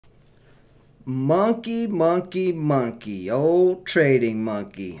Monkey, monkey, monkey, old trading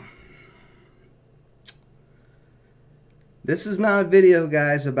monkey. This is not a video,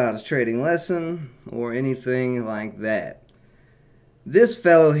 guys, about a trading lesson or anything like that. This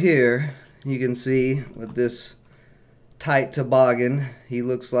fellow here, you can see with this tight toboggan, he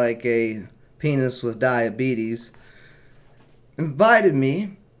looks like a penis with diabetes, invited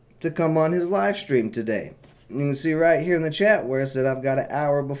me to come on his live stream today. You can see right here in the chat where it said I've got an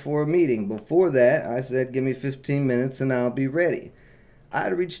hour before a meeting. Before that, I said give me 15 minutes and I'll be ready. I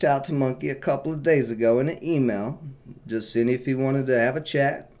had reached out to Monkey a couple of days ago in an email, just seeing if he wanted to have a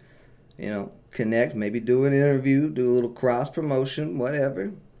chat, connect, maybe do an interview, do a little cross promotion,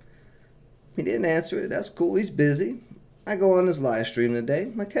 whatever. He didn't answer it. That's cool. He's busy. I go on his live stream today.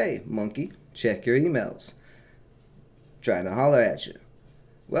 I'm like, hey, Monkey, check your emails. Trying to holler at you.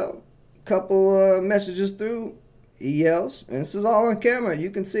 Well, couple messages through, he yells, and this is all on camera, you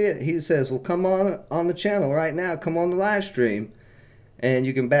can see it. He says, well, come on the channel right now, come on the live stream, and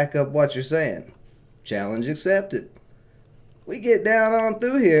you can back up what you're saying. Challenge accepted. We get down on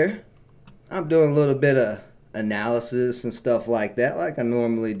through here. I'm doing a little bit of analysis and stuff like that, like I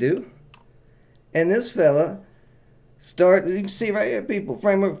normally do. And this fella you can see right here, people,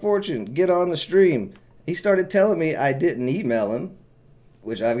 Framework Fortune, get on the stream. He started telling me I didn't email him,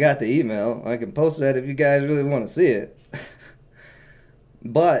 which I've got the email. I can post that if you guys really want to see it.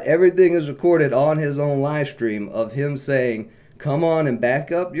 But everything is recorded on his own live stream of him saying, come on and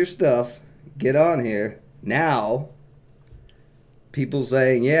back up your stuff. Get on here. Now, people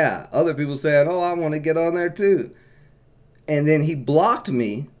saying, yeah. Other people saying, oh, I want to get on there too. And then he blocked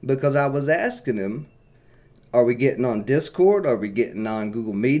me because I was asking him, are we getting on Discord? Are we getting on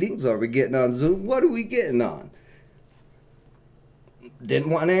Google Meetings? Are we getting on Zoom? What are we getting on?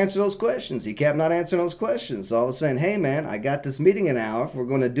 Didn't want to answer those questions. He kept not answering those questions. So I was saying, hey man, I got this meeting in an hour. If we're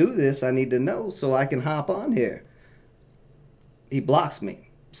going to do this, I need to know so I can hop on here. He blocks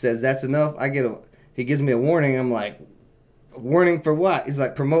me. Says that's enough. He gives me a warning. I'm like, warning for what? He's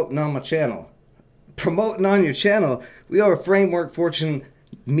like, promoting on my channel. Promoting on your channel? We are a Framework Fortune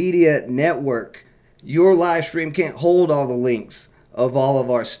Media Network. Your live stream can't hold all the links of all of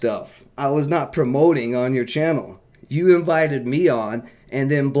our stuff. I was not promoting on your channel. You invited me on and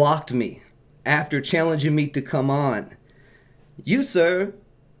then blocked me after challenging me to come on. You, sir,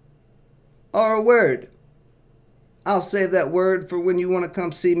 are a word. I'll save that word for when you want to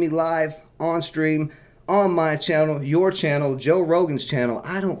come see me live on stream, on my channel, your channel, Joe Rogan's channel.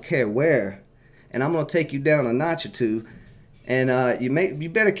 I don't care where. And I'm going to take you down a notch or two. And you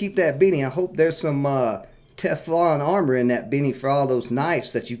better keep that beanie. I hope there's some Teflon armor in that beanie for all those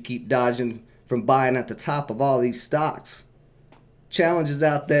knives that you keep dodging from buying at the top of all these stocks. Challenges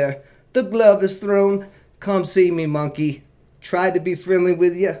out there. The glove is thrown. Come see me, Monkey. Tried to be friendly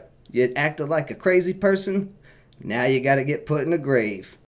with you. You acted like a crazy person. Now you got to get put in the grave.